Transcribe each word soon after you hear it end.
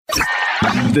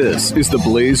This is the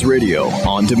Blaze Radio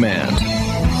on demand.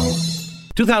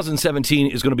 2017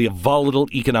 is going to be a volatile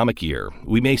economic year.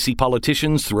 We may see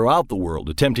politicians throughout the world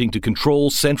attempting to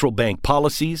control central bank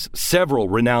policies. Several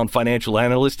renowned financial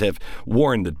analysts have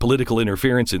warned that political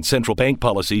interference in central bank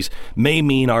policies may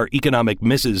mean our economic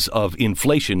misses of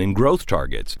inflation and growth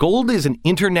targets. Gold is an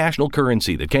international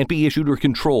currency that can't be issued or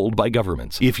controlled by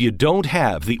governments. If you don't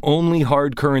have the only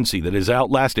hard currency that has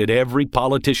outlasted every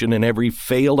politician and every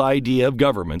failed idea of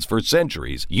governments for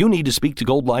centuries, you need to speak to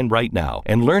Goldline right now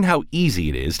and learn how easy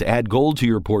it is to add gold to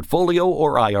your portfolio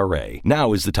or IRA.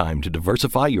 Now is the time to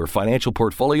diversify your financial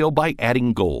portfolio by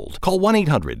adding gold. Call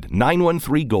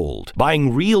 1-800-913-GOLD.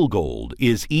 Buying real gold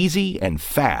is easy and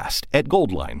fast at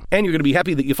Goldline. And you're going to be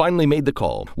happy that you finally made the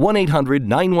call.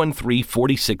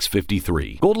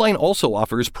 1-800-913-4653. Goldline also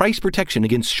offers price protection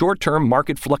against short-term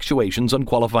market fluctuations on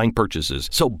qualifying purchases.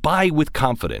 So buy with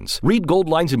confidence. Read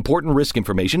Goldline's important risk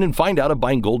information and find out if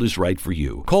buying gold is right for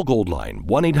you. Call Goldline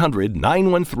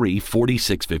 1-800-913-4653.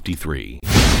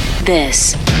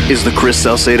 This is the Chris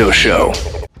Salcedo Show.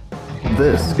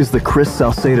 This is the Chris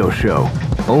Salcedo Show,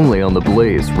 only on the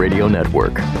Blaze Radio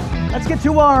Network. Let's get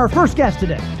to our first guest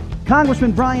today,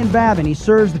 Congressman Brian Babin. He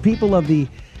serves the people of the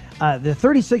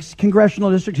 36th Congressional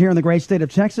District here in the great state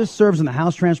of Texas, serves in the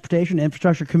House Transportation and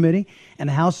Infrastructure Committee and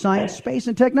the House Science, Space,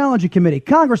 and Technology Committee.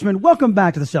 Congressman, welcome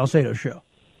back to the Salcedo Show.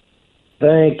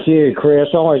 Thank you, Chris.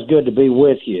 Always good to be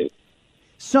with you.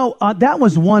 So that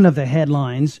was one of the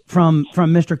headlines from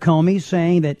Mr. Comey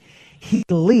saying that he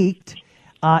leaked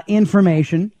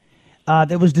information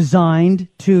that was designed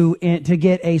to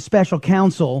get a special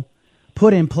counsel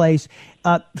put in place.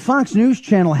 Fox News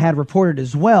Channel had reported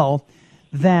as well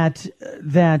that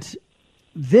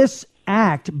this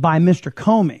act by Mr.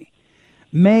 Comey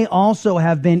may also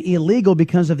have been illegal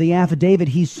because of the affidavit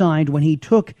he signed when he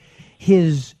took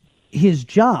his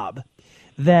job,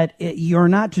 that you're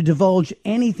not to divulge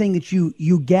anything that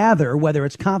you gather, whether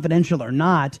it's confidential or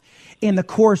not, in the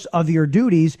course of your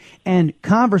duties, and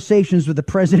conversations with the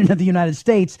President of the United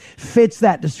States fits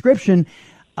that description.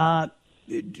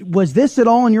 Was this at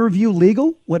all, in your view,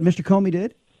 legal, what Mr. Comey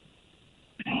did?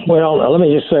 Well, let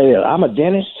me just say that I'm a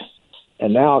dentist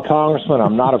and now a congressman.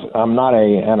 I'm not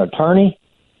an attorney,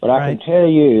 but I can tell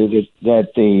you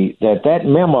that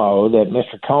memo that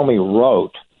Mr. Comey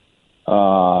wrote,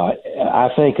 I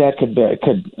think that could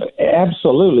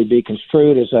absolutely be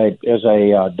construed as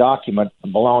a document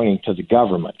belonging to the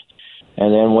government.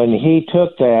 And then when he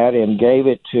took that and gave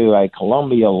it to a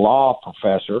Columbia law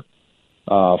professor,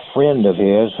 a friend of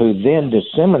his, who then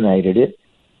disseminated it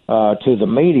to the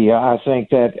media, I think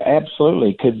that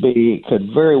absolutely could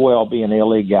very well be an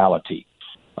illegality.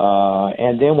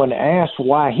 And then when asked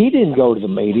why he didn't go to the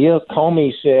media,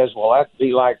 Comey says, "Well, that'd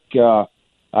be like."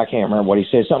 I can't remember what he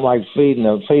said, something like feeding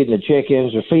the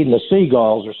chickens or feeding the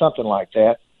seagulls or something like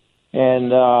that. And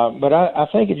but I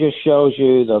think it just shows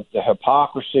you the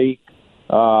hypocrisy.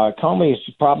 Comey is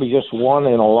probably just one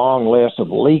in a long list of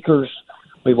leakers.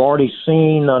 We've already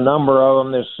seen a number of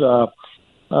them. This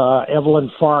Evelyn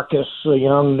Farkas, a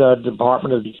young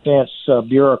Department of Defense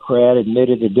bureaucrat,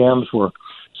 admitted the Dems were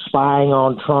spying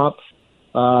on Trump.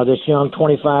 This young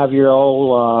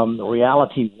 25-year-old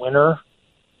reality winner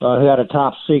who had a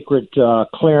top secret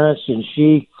clearance, and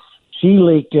she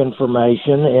leaked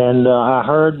information. And I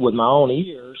heard with my own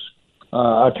ears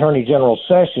Attorney General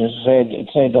Sessions say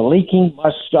the leaking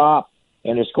must stop,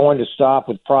 and it's going to stop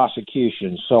with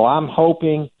prosecution. So I'm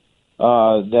hoping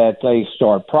that they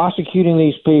start prosecuting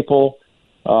these people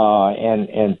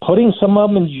and putting some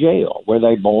of them in jail where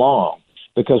they belong,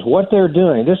 because what they're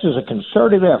doing, this is a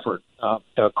concerted effort,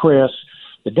 Chris.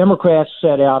 The Democrats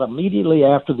set out immediately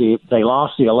after they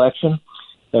lost the election.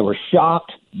 They were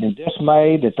shocked and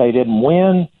dismayed that they didn't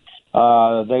win.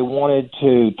 They wanted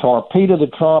to torpedo the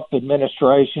Trump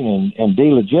administration and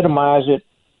delegitimize it.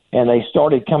 And they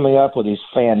started coming up with these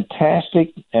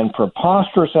fantastic and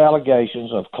preposterous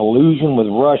allegations of collusion with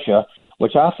Russia,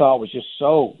 which I thought was just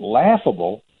so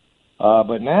laughable.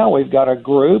 But now we've got a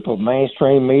group of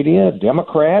mainstream media,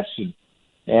 Democrats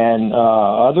and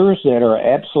others that are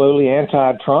absolutely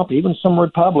anti-Trump, even some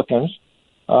Republicans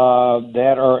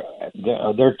they're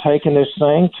taking this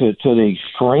thing to the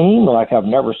extreme like I've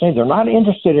never seen. They're not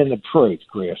interested in the truth,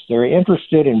 Chris. They're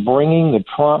interested in bringing the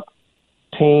Trump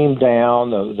team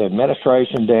down, the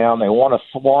administration down. They want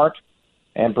to thwart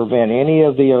and prevent any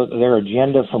of their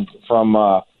agenda from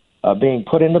being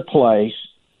put into place.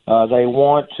 They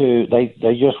want to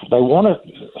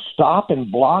stop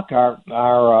and block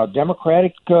our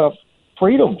democratic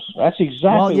freedoms. That's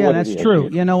exactly what it is. Well, yeah, that's true.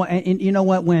 You know, and you know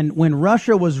what? When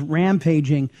Russia was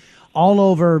rampaging all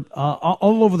over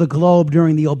the globe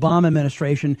during the Obama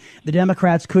administration. The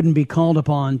Democrats couldn't be called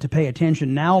upon to pay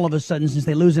attention. Now, all of a sudden, since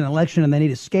they lose an election and they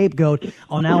need a scapegoat,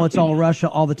 now it's all Russia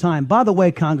all the time. By the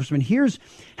way, Congressman, here's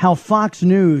how Fox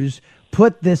News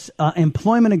put this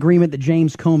employment agreement that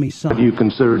James Comey signed. You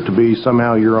consider it to be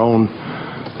somehow your own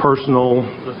personal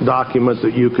document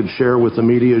that you could share with the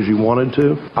media as you wanted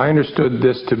to? I understood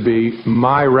this to be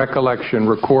my recollection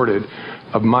recorded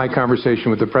of my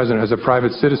conversation with the president. As a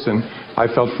private citizen, I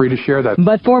felt free to share that.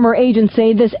 But former agents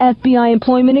say this FBI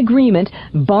employment agreement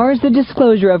bars the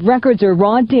disclosure of records or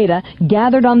raw data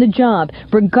gathered on the job,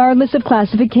 regardless of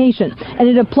classification, and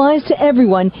it applies to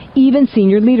everyone, even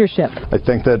senior leadership. I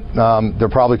think that there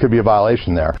probably could be a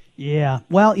violation there. Yeah.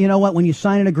 Well, you know what? When you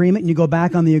sign an agreement and you go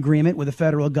back on the agreement with the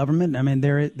federal government, I mean,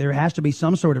 there has to be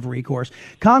some sort of recourse.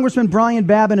 Congressman Brian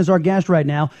Babin is our guest right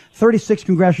now, 36th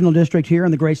Congressional District here in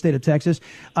the great state of Texas.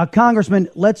 Congressman,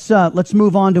 let's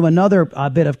move on to another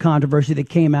bit of controversy that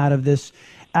came out of this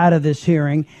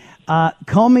hearing.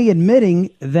 Comey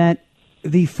admitting that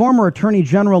the former Attorney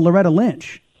General Loretta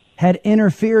Lynch had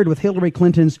interfered with Hillary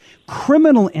Clinton's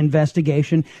criminal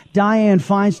investigation. Dianne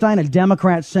Feinstein, a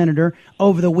Democrat senator,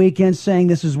 over the weekend saying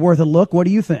this is worth a look. What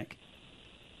do you think?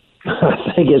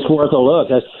 I think it's worth a look.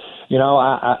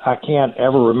 I can't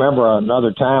ever remember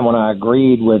another time when I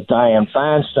agreed with Dianne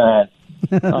Feinstein.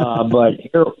 But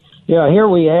here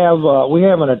we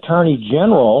have an attorney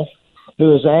general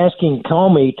who is asking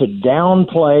Comey to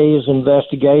downplay his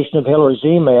investigation of Hillary's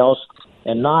emails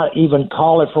and not even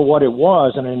call it for what it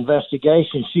was, an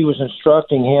investigation. She was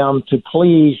instructing him to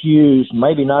please use,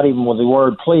 maybe not even with the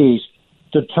word please,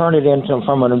 to turn it into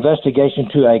from an investigation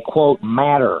to a, quote,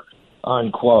 matter,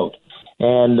 unquote.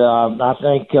 And I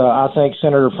think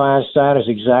Senator Feinstein is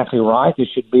exactly right. There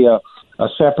should be a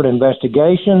separate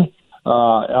investigation,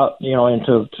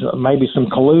 into maybe some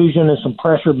collusion and some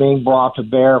pressure being brought to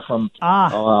bear from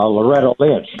Loretta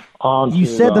Lynch. You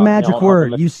said the magic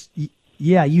word.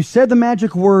 You said the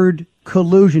magic word,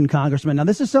 collusion, Congressman. Now,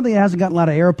 this is something that hasn't gotten a lot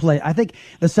of airplay. I think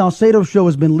the Salcedo Show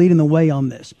has been leading the way on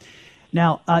this.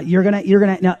 Now, you're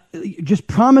gonna just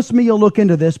promise me you'll look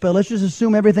into this, but let's just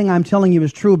assume everything I'm telling you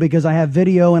is true because I have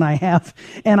video and I have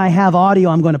audio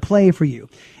I'm going to play for you.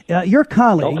 Your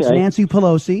colleagues, okay, Nancy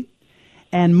Pelosi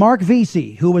and Mark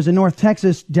Vesey, who was a North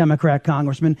Texas Democrat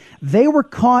congressman, they were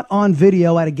caught on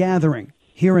video at a gathering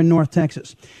here in North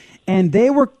Texas. And they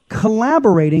were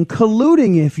collaborating,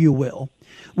 colluding, if you will,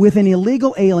 with an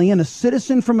illegal alien, a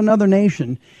citizen from another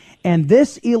nation. And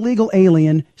this illegal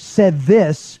alien said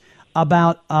this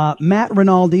about Matt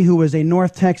Rinaldi, who was a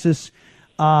North Texas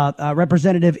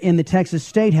representative in the Texas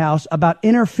State House, about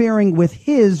interfering with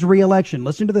his reelection.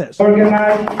 Listen to this.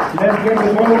 Organize, let's get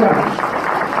the vote out.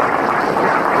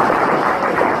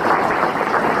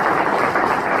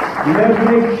 Let's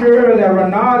make sure that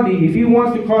Rinaldi, if he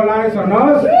wants to call ICE on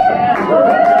us,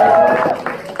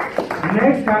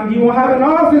 next time he won't have an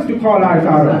office to call ICE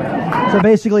out of. So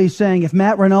basically he's saying if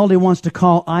Matt Rinaldi wants to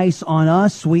call ICE on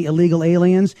us, we illegal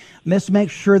aliens, let's make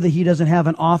sure that he doesn't have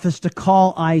an office to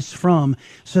call ICE from.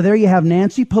 So there you have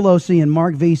Nancy Pelosi and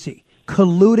Mark Vesey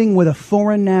colluding with a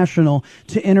foreign national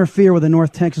to interfere with the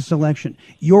North Texas election.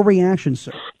 Your reaction,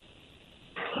 sir?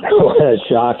 That's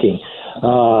shocking.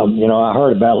 I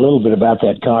heard a little bit about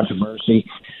that controversy.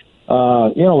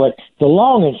 What the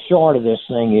long and short of this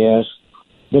thing is,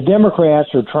 the Democrats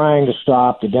are trying to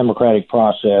stop the democratic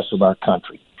process of our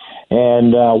country.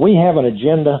 And we have an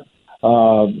agenda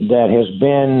that has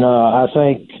been, I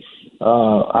think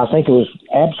it was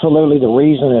absolutely the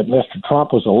reason that Mr.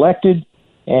 Trump was elected.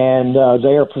 And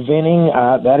they are preventing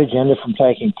that agenda from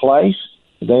taking place.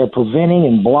 They are preventing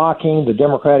and blocking the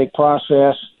democratic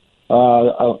process,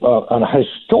 a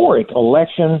historic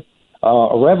election,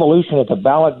 a revolution at the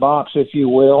ballot box, if you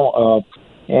will.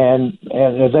 And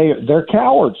they're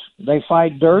cowards. They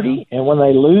fight dirty, and when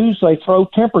they lose, they throw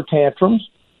temper tantrums.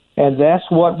 And that's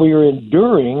what we are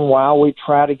enduring while we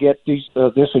try to get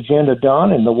this agenda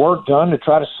done and the work done to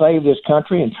try to save this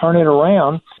country and turn it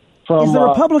around from. Is the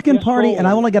Republican Party, and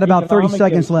I've only got about 30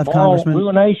 seconds left, Congressman.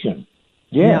 Ruination.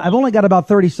 Yes. Yeah, I've only got about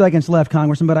 30 seconds left,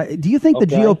 Congressman. But do you think the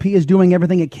GOP is doing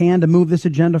everything it can to move this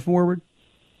agenda forward?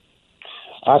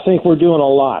 I think we're doing a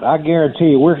lot. I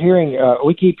guarantee you,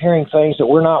 we keep hearing things that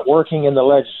we're not working in the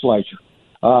legislature.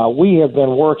 We have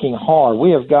been working hard.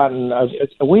 We have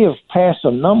passed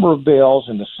a number of bills,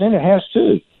 and the Senate has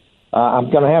too. I'm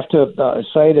going to have to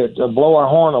say that blow our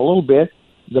horn a little bit.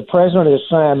 The president has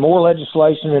signed more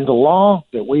legislation into law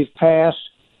that we've passed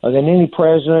than any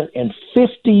president in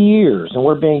 50 years, and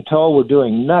we're being told we're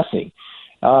doing nothing.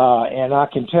 And I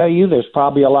can tell you there's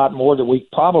probably a lot more that we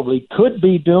probably could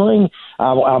be doing.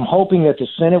 I'm hoping that the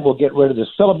Senate will get rid of this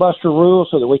filibuster rule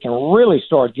so that we can really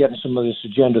start getting some of this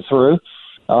agenda through.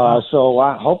 So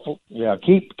I hope,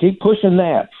 keep pushing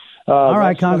that. All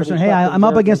right, Congressman. Hey, I'm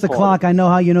up against the clock. I know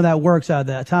how you know that works at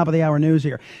the top of the hour news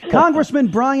here. Congressman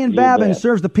Brian Babin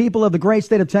serves the people of the great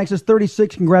state of Texas,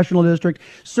 36th Congressional District.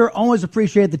 Sir, always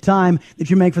appreciate the time that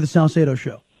you make for the Salcedo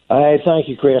Show. Hey, thank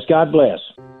you, Chris. God bless.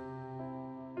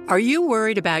 Are you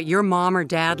worried about your mom or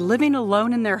dad living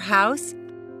alone in their house?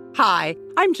 Hi,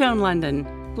 I'm Joan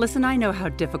London. Listen, I know how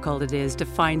difficult it is to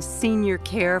find senior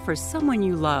care for someone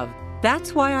you love.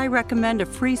 That's why I recommend a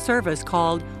free service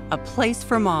called A Place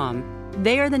for Mom.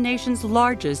 They are the nation's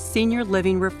largest senior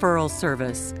living referral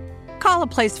service. Call A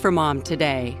Place for Mom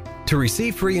today. To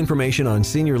receive free information on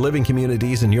senior living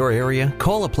communities in your area,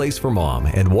 call A Place for Mom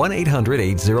at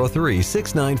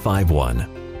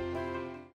 1-800-803-6951.